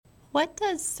What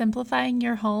does simplifying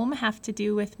your home have to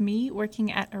do with me working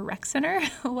at a rec center?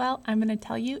 Well, I'm going to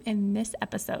tell you in this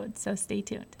episode, so stay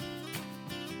tuned.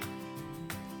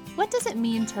 What does it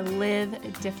mean to live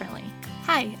differently?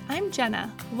 Hi, I'm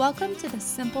Jenna. Welcome to the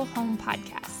Simple Home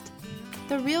Podcast.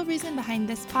 The real reason behind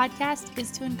this podcast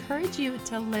is to encourage you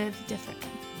to live differently.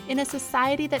 In a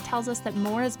society that tells us that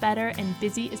more is better and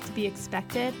busy is to be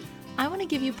expected, I want to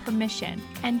give you permission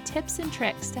and tips and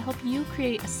tricks to help you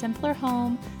create a simpler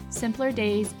home, simpler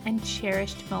days, and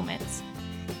cherished moments.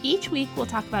 Each week, we'll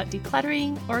talk about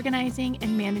decluttering, organizing,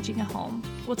 and managing a home.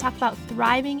 We'll talk about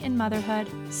thriving in motherhood,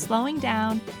 slowing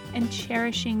down, and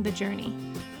cherishing the journey.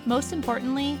 Most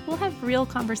importantly, we'll have real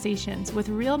conversations with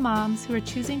real moms who are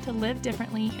choosing to live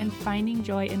differently and finding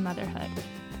joy in motherhood.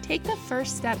 Take the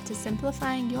first step to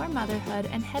simplifying your motherhood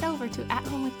and head over to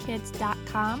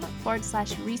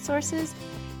athomewithkids.com/resources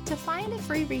to find a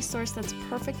free resource that's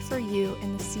perfect for you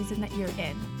in the season that you're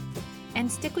in.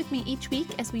 And stick with me each week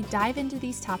as we dive into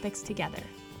these topics together.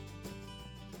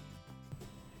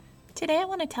 Today I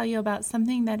want to tell you about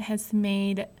something that has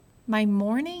made my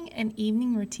morning and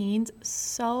evening routines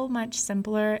so much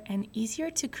simpler and easier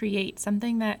to create,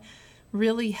 something that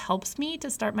really helps me to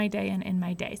start my day and end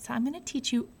my day. So I'm going to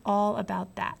teach you all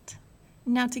about that.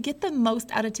 Now, to get the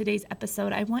most out of today's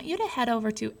episode, I want you to head over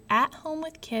to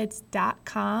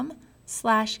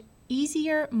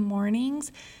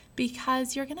athomewithkids.com/easiermornings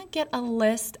because you're going to get a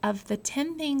list of the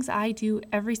 10 things I do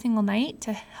every single night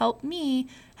to help me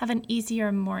have an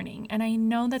easier morning. And I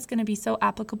know that's going to be so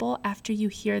applicable after you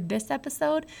hear this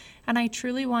episode. And I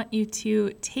truly want you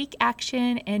to take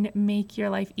action and make your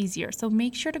life easier. So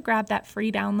make sure to grab that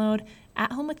free download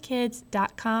at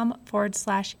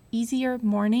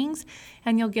athomewithkids.com/easiermornings.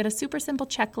 And you'll get a super simple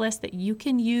checklist that you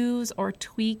can use or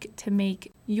tweak to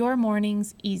make your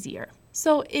mornings easier.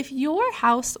 So if your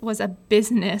house was a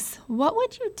business, what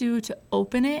would you do to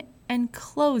open it and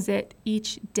close it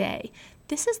each day?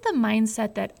 This is the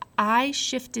mindset that I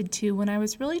shifted to when I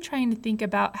was really trying to think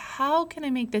about how can I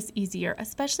make this easier,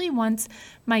 especially once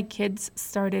my kids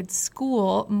started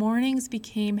school. Mornings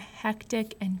became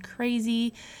hectic and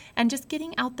crazy and just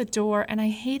getting out the door, and I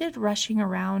hated rushing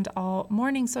around all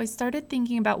morning. So I started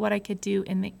thinking about what I could do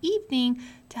in the evening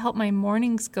to help my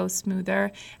mornings go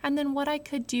smoother, and then what I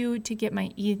could do to get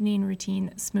my evening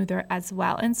routine smoother as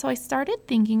well. And so I started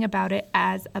thinking about it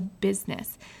as a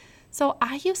business. So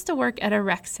I used to work at a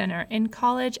rec center. In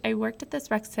college, I worked at this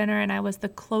rec center and I was the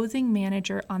closing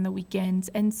manager on the weekends.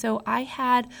 And so I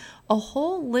had a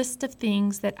whole list of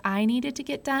things that I needed to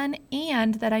get done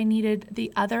and that I needed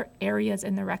the other areas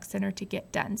in the rec center to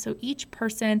get done. So each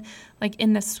person, like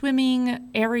in the swimming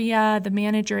area, the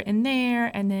manager in there,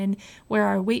 and then where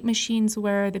our weight machines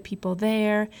were, the people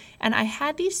there. And I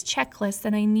had these checklists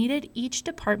and I needed each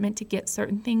department to get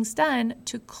certain things done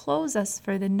to close us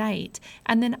for the night.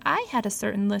 And then I had a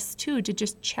certain list too to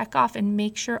just check off and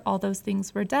make sure all those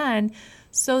things were done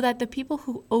so that the people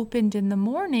who opened in the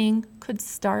morning could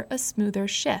start a smoother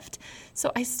shift.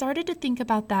 So I started to think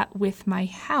about that with my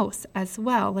house as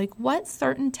well. Like, what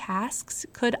certain tasks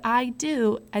could I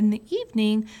do in the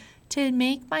evening to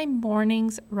make my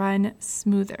mornings run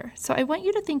smoother? So I want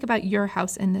you to think about your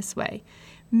house in this way.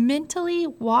 Mentally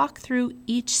walk through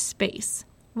each space.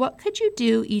 What could you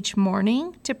do each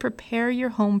morning to prepare your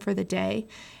home for the day?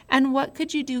 And what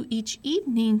could you do each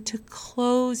evening to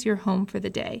close your home for the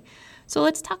day? So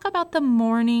let's talk about the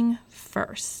morning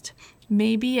first.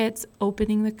 Maybe it's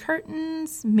opening the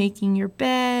curtains, making your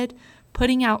bed,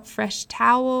 putting out fresh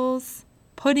towels,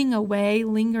 putting away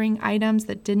lingering items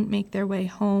that didn't make their way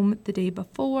home the day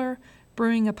before,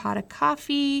 brewing a pot of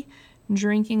coffee,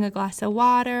 drinking a glass of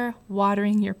water,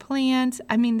 watering your plants.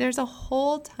 I mean, there's a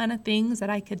whole ton of things that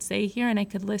I could say here and I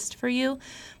could list for you.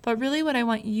 But really what I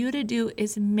want you to do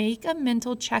is make a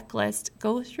mental checklist,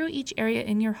 go through each area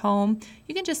in your home.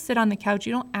 You can just sit on the couch.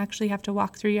 You don't actually have to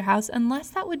walk through your house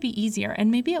unless that would be easier.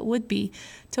 And maybe it would be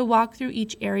to walk through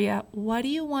each area. What do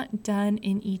you want done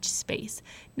in each space?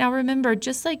 Now remember,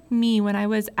 just like me when I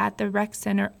was at the rec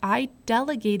center, I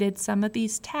delegated some of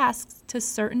these tasks to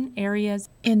certain areas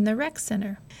in the rec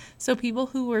center. So people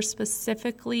who were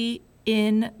specifically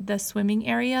in the swimming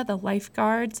area, the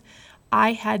lifeguards,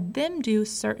 I had them do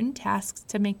certain tasks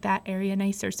to make that area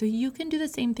nicer. So you can do the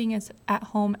same thing as at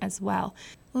home as well.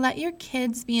 Let your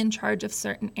kids be in charge of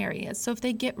certain areas. So if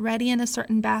they get ready in a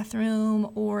certain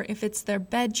bathroom, or if it's their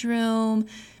bedroom,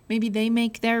 maybe they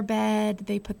make their bed,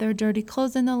 they put their dirty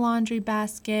clothes in the laundry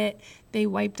basket, they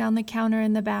wipe down the counter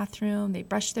in the bathroom, they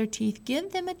brush their teeth.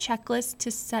 Give them a checklist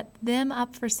to set them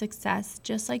up for success,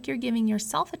 just like you're giving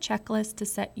yourself a checklist to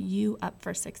set you up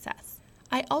for success.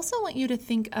 I also want you to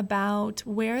think about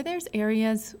where there's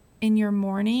areas in your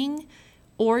morning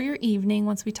or your evening,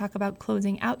 once we talk about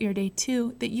closing out your day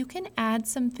too, that you can add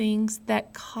some things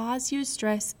that cause you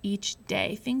stress each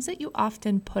day, things that you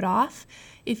often put off.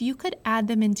 If you could add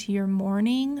them into your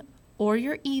morning or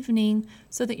your evening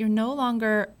so that you're no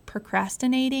longer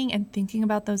procrastinating and thinking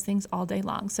about those things all day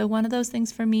long. So one of those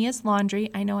things for me is laundry.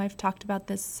 I know I've talked about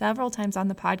this several times on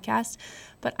the podcast,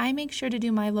 but I make sure to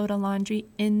do my load of laundry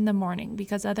in the morning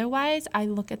because otherwise I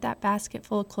look at that basket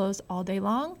full of clothes all day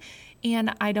long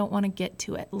and I don't want to get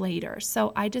to it later.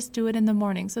 So I just do it in the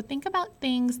morning. So think about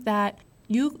things that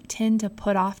you tend to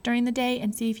put off during the day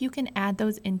and see if you can add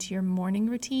those into your morning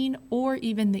routine or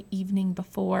even the evening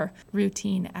before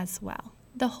routine as well.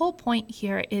 The whole point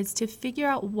here is to figure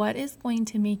out what is going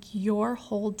to make your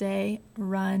whole day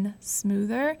run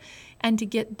smoother and to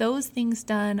get those things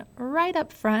done right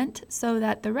up front so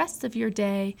that the rest of your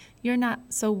day, you're not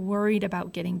so worried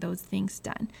about getting those things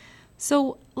done.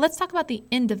 So let's talk about the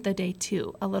end of the day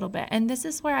too a little bit. And this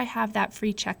is where I have that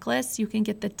free checklist. You can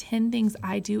get the 10 things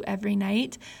I do every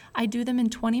night. I do them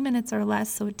in 20 minutes or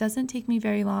less, so it doesn't take me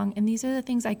very long. And these are the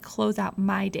things I close out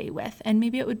my day with. And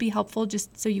maybe it would be helpful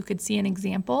just so you could see an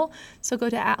example. So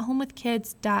go to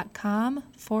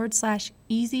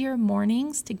athomewithkids.com/easier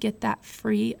mornings to get that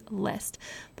free list.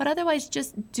 But otherwise,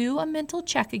 just do a mental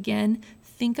check again.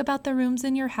 Think about the rooms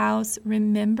in your house.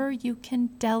 Remember, you can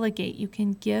delegate. You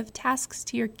can give tasks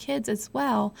to your kids as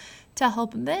well to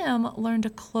help them learn to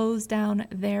close down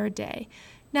their day.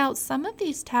 Now, some of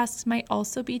these tasks might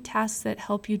also be tasks that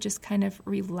help you just kind of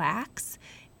relax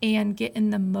and get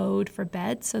in the mode for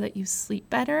bed so that you sleep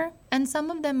better. And some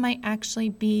of them might actually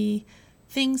be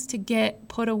things to get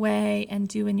put away and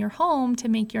do in your home to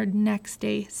make your next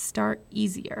day start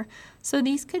easier. So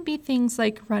these could be things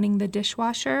like running the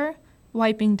dishwasher,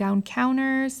 wiping down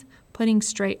counters, putting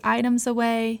stray items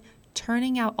away,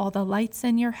 turning out all the lights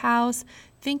in your house.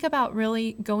 Think about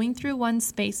really going through one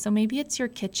space. So maybe it's your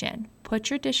kitchen. Put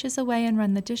your dishes away and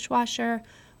run the dishwasher,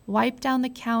 wipe down the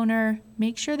counter,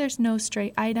 make sure there's no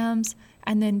stray items,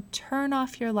 and then turn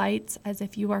off your lights as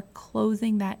if you are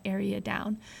closing that area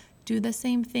down. Do the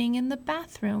same thing in the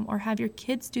bathroom or have your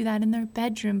kids do that in their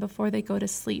bedroom before they go to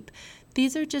sleep.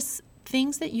 These are just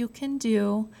things that you can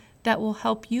do that will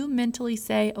help you mentally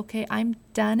say, okay, I'm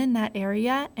done in that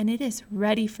area and it is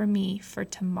ready for me for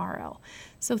tomorrow.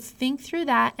 So think through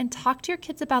that and talk to your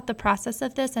kids about the process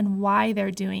of this and why they're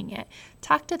doing it.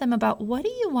 Talk to them about what do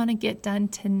you want to get done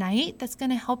tonight that's going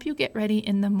to help you get ready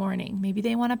in the morning. Maybe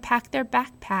they want to pack their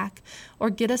backpack or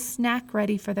get a snack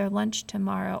ready for their lunch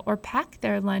tomorrow or pack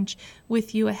their lunch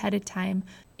with you ahead of time.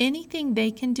 Anything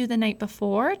they can do the night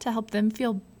before to help them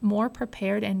feel more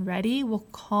prepared and ready will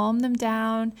calm them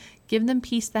down, give them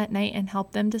peace that night, and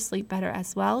help them to sleep better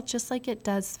as well, just like it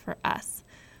does for us.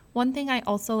 One thing I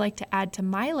also like to add to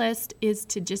my list is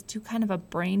to just do kind of a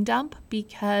brain dump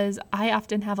because I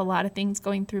often have a lot of things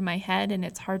going through my head and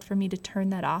it's hard for me to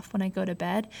turn that off when I go to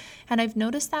bed. And I've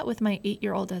noticed that with my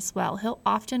 8-year-old as well. He'll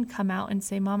often come out and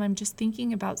say, Mom, I'm just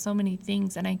thinking about so many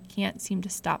things and I can't seem to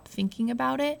stop thinking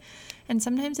about it. And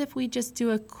sometimes if we just do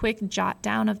a quick jot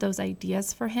down of those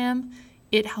ideas for him,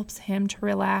 it helps him to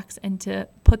relax and to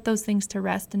put those things to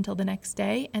rest until the next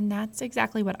day. And that's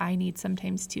exactly what I need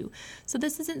sometimes too. So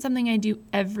this isn't something I do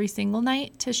every single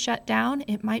night to shut down.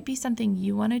 It might be something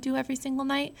you want to do every single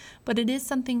night, but it is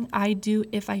something I do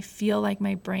if I feel like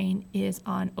my brain is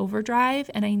on overdrive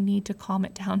and I need to calm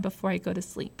it down before I go to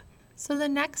sleep. So the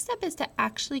next step is to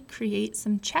actually create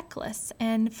some checklists.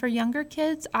 And for younger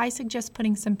kids, I suggest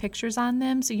putting some pictures on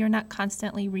them so you're not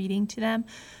constantly reading to them.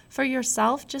 For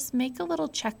yourself, just make a little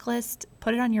checklist,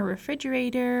 put it on your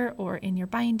refrigerator or in your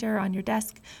binder, on your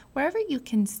desk, wherever you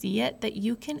can see it, that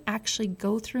you can actually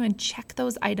go through and check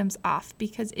those items off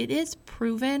because it is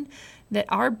proven that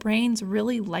our brains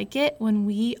really like it when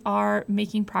we are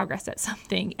making progress at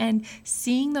something. And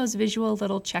seeing those visual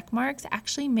little check marks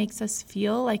actually makes us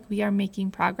feel like we are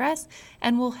making progress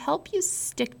and will help you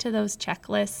stick to those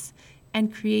checklists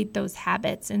and create those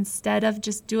habits instead of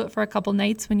just do it for a couple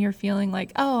nights when you're feeling like,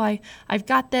 oh, I've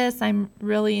got this, I'm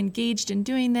really engaged in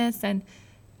doing this, and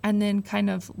then kind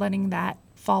of letting that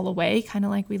fall away, kind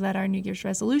of like we let our New Year's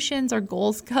resolutions or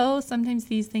goals go. Sometimes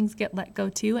these things get let go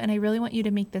too, and I really want you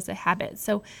to make this a habit.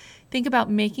 So think about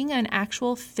making an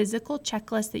actual physical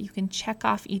checklist that you can check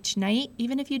off each night,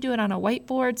 even if you do it on a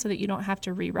whiteboard so that you don't have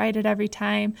to rewrite it every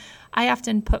time. I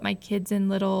often put my kids in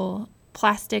little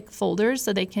plastic folders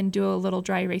so they can do a little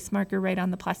dry erase marker right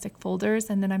on the plastic folders,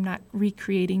 and then I'm not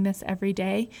recreating this every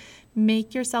day.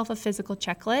 Make yourself a physical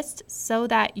checklist so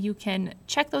that you can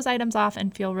check those items off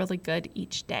and feel really good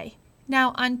each day.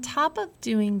 Now, on top of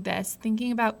doing this,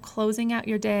 thinking about closing out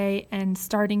your day and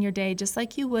starting your day just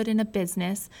like you would in a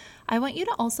business, I want you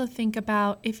to also think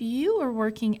about if you are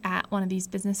working at one of these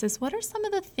businesses, what are some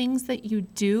of the things that you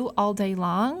do all day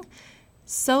long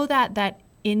so that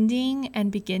ending and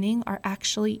beginning are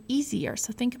actually easier.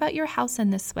 So think about your house in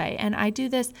this way. And I do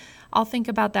this, I'll think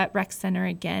about that rec center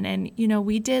again. And,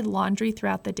 we did laundry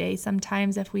throughout the day.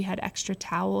 Sometimes if we had extra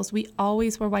towels, we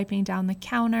always were wiping down the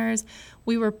counters.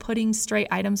 We were putting stray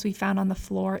items we found on the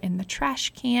floor in the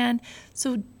trash can.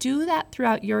 So do that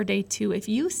throughout your day too. If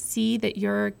you see that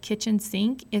your kitchen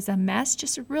sink is a mess,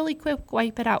 just really quick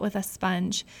wipe it out with a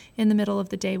sponge in the middle of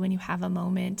the day when you have a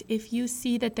moment. If you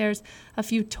see that there's a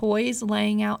few toys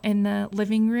laying out in the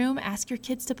living room, ask your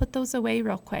kids to put those away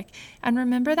real quick. And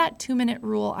remember that 2-minute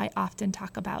rule I often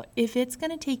talk about. If it's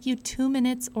going to take you 2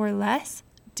 minutes or less,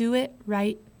 do it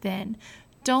right then.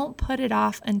 Don't put it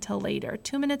off until later.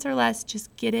 2 minutes or less,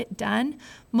 just get it done.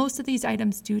 Most of these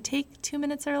items do take 2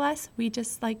 minutes or less. We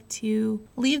just like to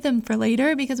leave them for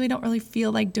later because we don't really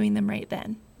feel like doing them right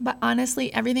then. But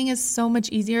honestly, everything is so much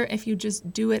easier if you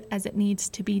just do it as it needs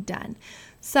to be done.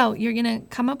 So you're going to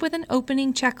come up with an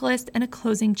opening checklist and a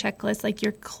closing checklist, like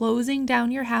you're closing down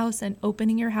your house and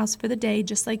opening your house for the day,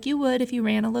 just like you would if you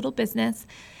ran a little business.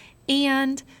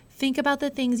 And think about the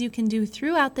things you can do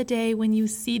throughout the day when you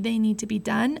see they need to be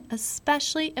done,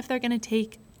 especially if they're going to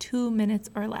take 2 minutes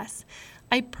or less.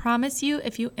 I promise you,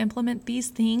 if you implement these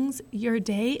things, your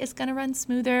day is going to run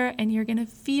smoother and you're going to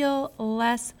feel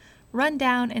less run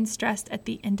down and stressed at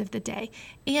the end of the day.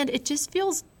 And it just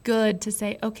feels good to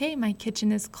say, okay, my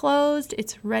kitchen is closed.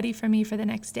 It's ready for me for the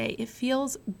next day. It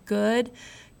feels good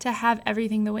to have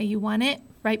everything the way you want it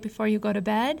right before you go to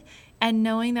bed. And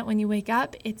knowing that when you wake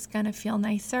up, it's going to feel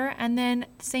nicer. And then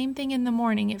same thing in the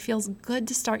morning. It feels good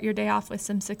to start your day off with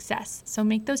some success. So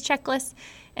make those checklists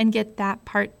and get that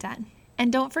part done. And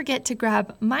don't forget to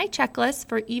grab my checklist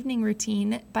for evening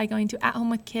routine by going to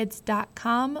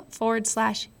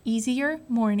athomewithkids.com/easier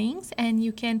mornings. And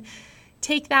you can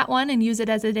take that one and use it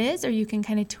as it is, or you can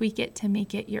kind of tweak it to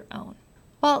make it your own.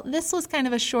 Well, this was kind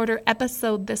of a shorter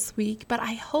episode this week, but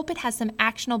I hope it has some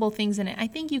actionable things in it. I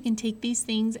think you can take these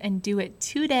things and do it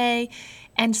today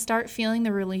and start feeling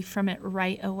the relief from it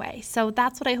right away. So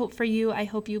that's what I hope for you. I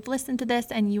hope you've listened to this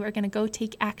and you are going to go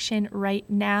take action right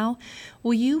now.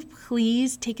 Will you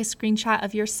please take a screenshot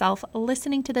of yourself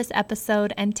listening to this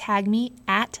episode and tag me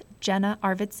at Jenna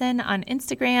Arvidsson on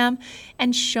Instagram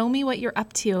and show me what you're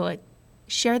up to.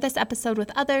 Share this episode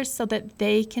with others so that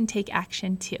they can take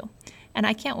action too. And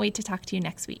I can't wait to talk to you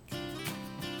next week.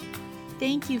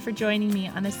 Thank you for joining me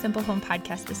on the Simple Home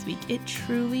Podcast this week. It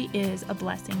truly is a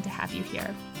blessing to have you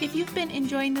here. If you've been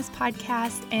enjoying this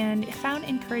podcast and found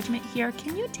encouragement here,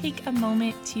 can you take a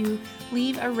moment to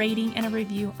leave a rating and a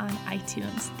review on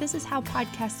iTunes? This is how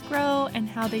podcasts grow and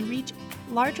how they reach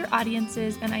larger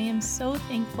audiences, and I am so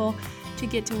thankful to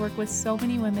get to work with so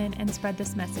many women and spread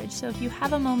this message. So if you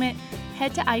have a moment,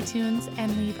 head to iTunes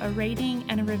and leave a rating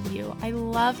and a review. I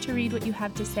love to read what you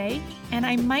have to say, and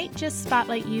I might just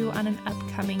spotlight you on an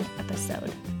upcoming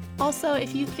episode. Also,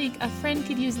 if you think a friend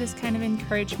could use this kind of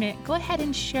encouragement, go ahead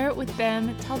and share it with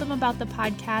them. Tell them about the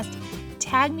podcast.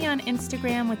 Tag me on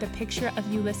Instagram with a picture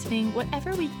of you listening,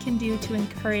 whatever we can do to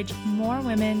encourage more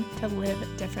women to live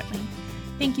differently.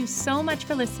 Thank you so much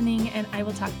for listening, and I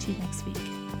will talk to you next week.